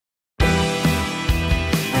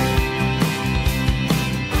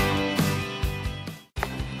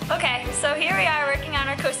So here we are working on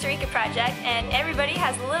our Costa Rica project, and everybody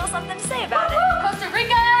has a little something to say about it. Costa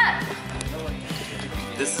Rica!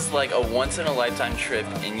 This is like a once-in-a-lifetime trip,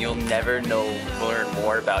 and you'll never learn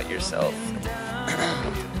more about yourself.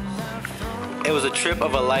 It was a trip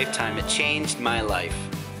of a lifetime. It changed my life,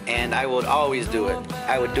 and I would always do it.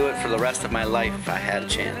 I would do it for the rest of my life if I had a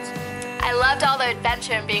chance. I loved all the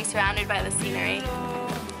adventure and being surrounded by the scenery.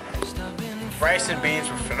 Rice and beans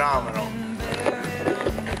were phenomenal.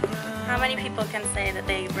 How many people can say that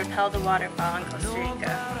they repelled a waterfall in Costa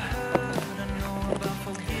Rica?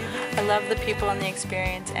 I love the people and the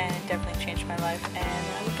experience, and it definitely changed my life, and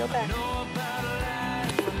I would go back.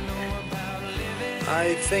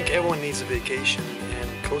 I think everyone needs a vacation,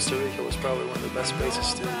 and Costa Rica was probably one of the best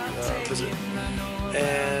places to visit.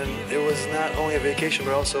 And it was not only a vacation,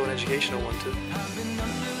 but also an educational one too.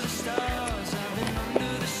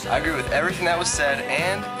 I agree with everything that was said,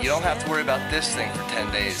 and you don't have to worry about this thing for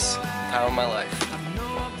 10 days. Time of my life.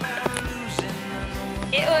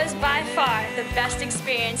 It was by far the best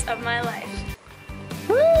experience of my life.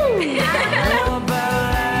 Woo!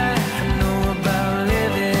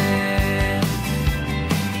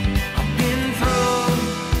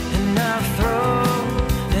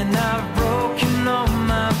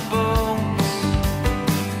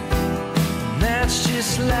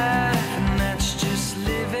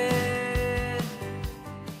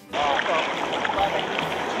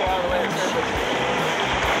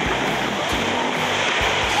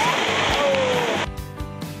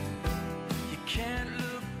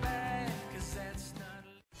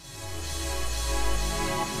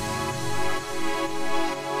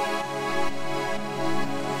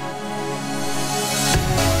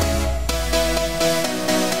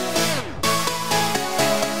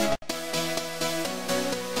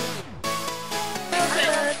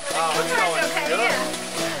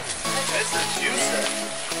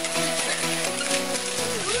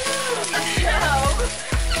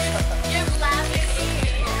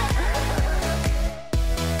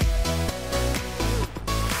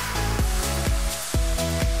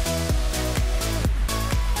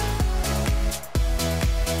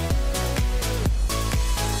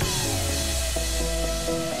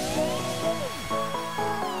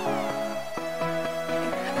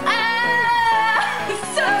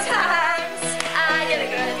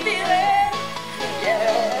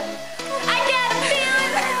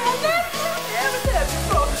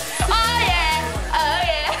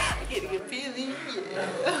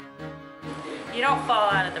 You don't fall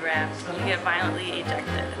out of the raft, you get violently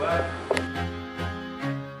ejected.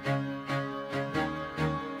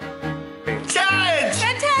 Challenge!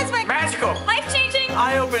 Fantastic! Magical! Life-changing!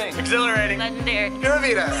 Eye-opening! Exhilarating! Legendary! Pura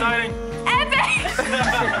vida! Exciting! Epic!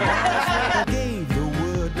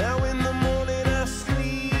 Now in the morning I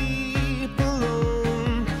sleep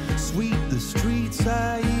alone. Sweep the streets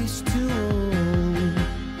I used to own.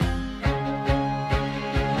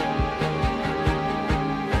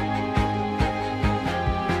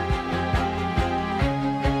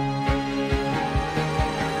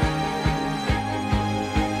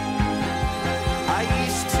 I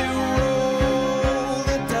used to roll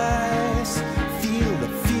the dice, feel the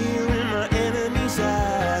fear in my enemy's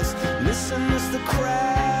eyes. Listen as the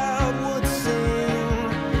crowd would sing.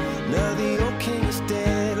 Now the old king is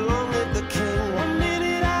dead, long live the king. One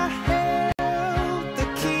minute I held the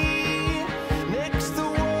key. Next the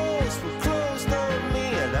walls were closed on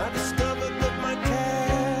me, and I discovered that my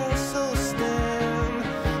castle stand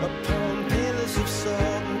upon pillars of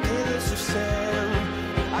salt and pillars of sand.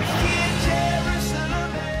 I hear Jerusalem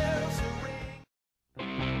bells ring.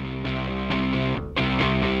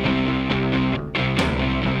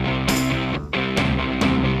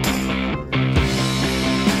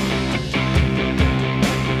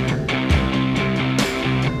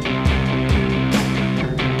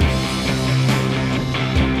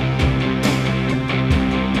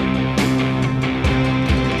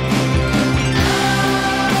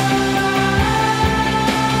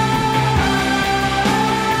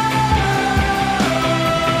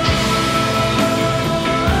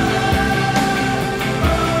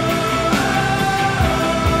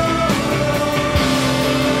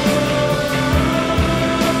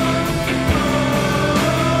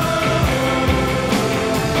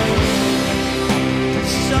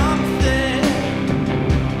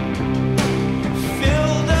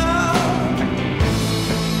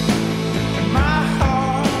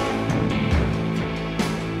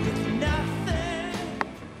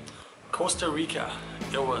 Costa Rica,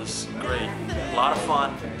 it was great. A lot of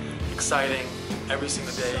fun, exciting. Every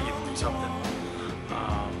single day you get to do something.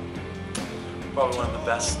 Probably one of the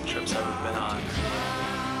best trips I've ever been on.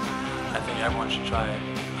 I think everyone should try it.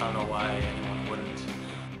 I don't know why anyone wouldn't.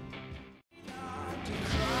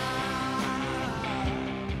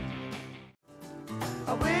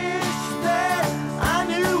 I wish that I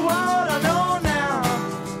knew what I know now.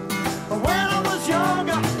 When I was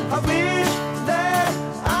younger, I wish that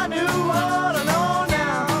I knew what I know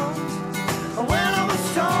now. When I was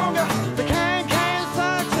stronger, the can-cans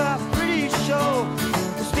packed up pretty sure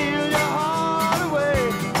to steal your heart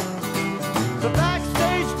away. The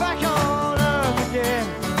backstage back on earth again.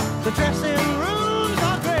 The dressing rooms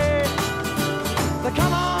are great. They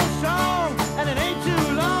come on strong, and it ain't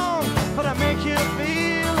too long, but I make you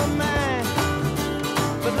feel a man.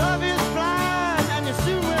 But love is blind, and you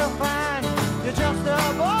soon will find you're just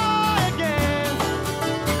a boy again.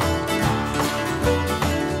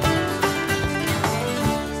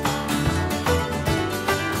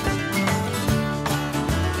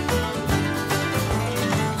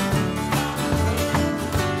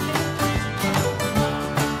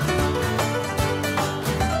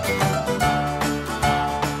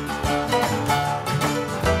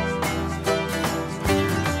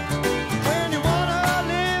 When you wanna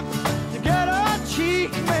live, you get a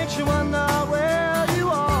cheek, makes you wonder where you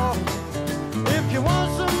are. If you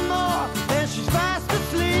want some more, then she's fast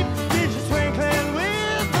asleep, leaves you twinkling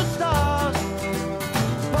with the stars.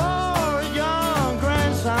 For a young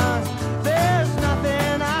grandson, there's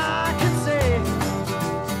nothing I can say.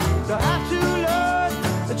 You'll have to learn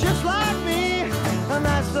just like me, and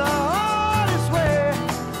that's the hardest way.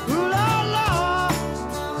 Ooh la la,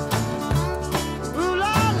 ooh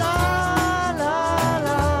la la la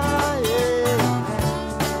la, yeah.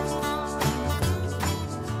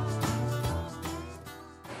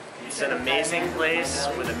 It's an amazing place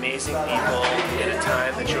with amazing people in a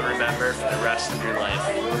time that you'll remember for the rest of your life.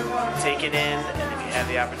 Take it in, and if you have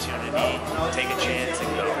the opportunity, take a chance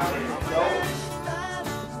and go.